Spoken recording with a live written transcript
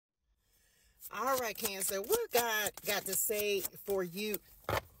All right, Cancer, what God got to say for you?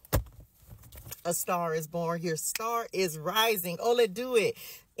 A star is born. Your star is rising. Oh, let's do it.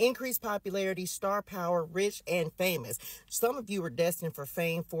 Increased popularity, star power, rich and famous. Some of you are destined for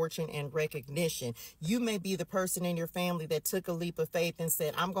fame, fortune, and recognition. You may be the person in your family that took a leap of faith and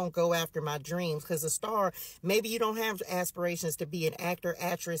said, I'm going to go after my dreams. Because a star, maybe you don't have aspirations to be an actor,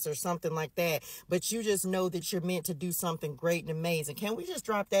 actress, or something like that, but you just know that you're meant to do something great and amazing. Can we just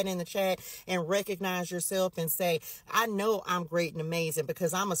drop that in the chat and recognize yourself and say, I know I'm great and amazing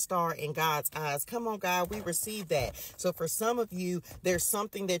because I'm a star in God's eyes. Come on, God, we receive that. So for some of you, there's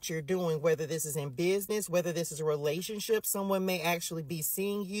something that you're doing, whether this is in business, whether this is a relationship, someone may actually be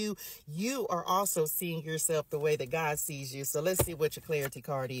seeing you. You are also seeing yourself the way that God sees you. So let's see what your clarity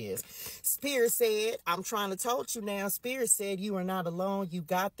card is. Spirit said, I'm trying to told you now. Spirit said, you are not alone. You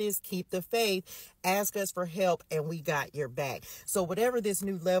got this. Keep the faith. Ask us for help and we got your back. So whatever this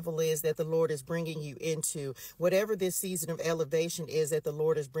new level is that the Lord is bringing you into, whatever this season of elevation is that the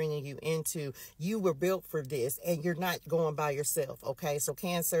Lord is bringing you into, you were built for this and you're not going by yourself. Okay. So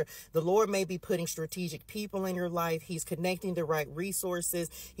Cancer, the Lord may be putting strategic people in your life. He's connecting the right resources.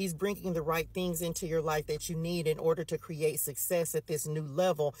 He's bringing the right things into your life that you need in order to create success at this new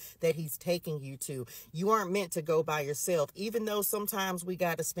level that he's taking you to. You aren't meant to go by yourself, even though sometimes we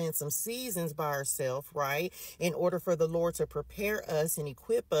got to spend some seasons by ourselves, right? In order for the Lord to prepare us and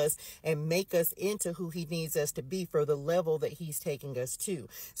equip us and make us into who he needs us to be for the level that he's taking us to.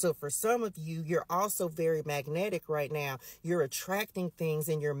 So for some of you, you're also very magnetic right now. You're attracting things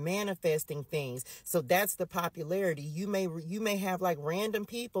and you're manifesting things. So that's the popularity. You may have like random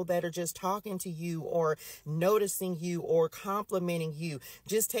people that are just talking to you or noticing you or complimenting you.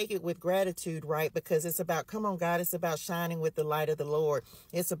 Just take it with gratitude, right? Because it's about, come on, God, it's about shining with the light of the Lord.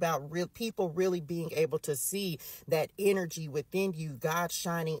 It's about real people really being able to see that energy within you, God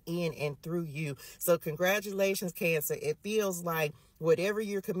shining in and through you. So congratulations, Cancer. It feels like whatever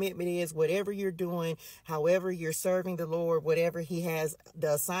your commitment is, whatever you're doing, however you're serving the Lord, whatever he has,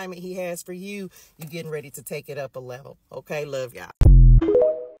 the assignment he has for you, you're getting ready to take it up a level. Okay, love y'all.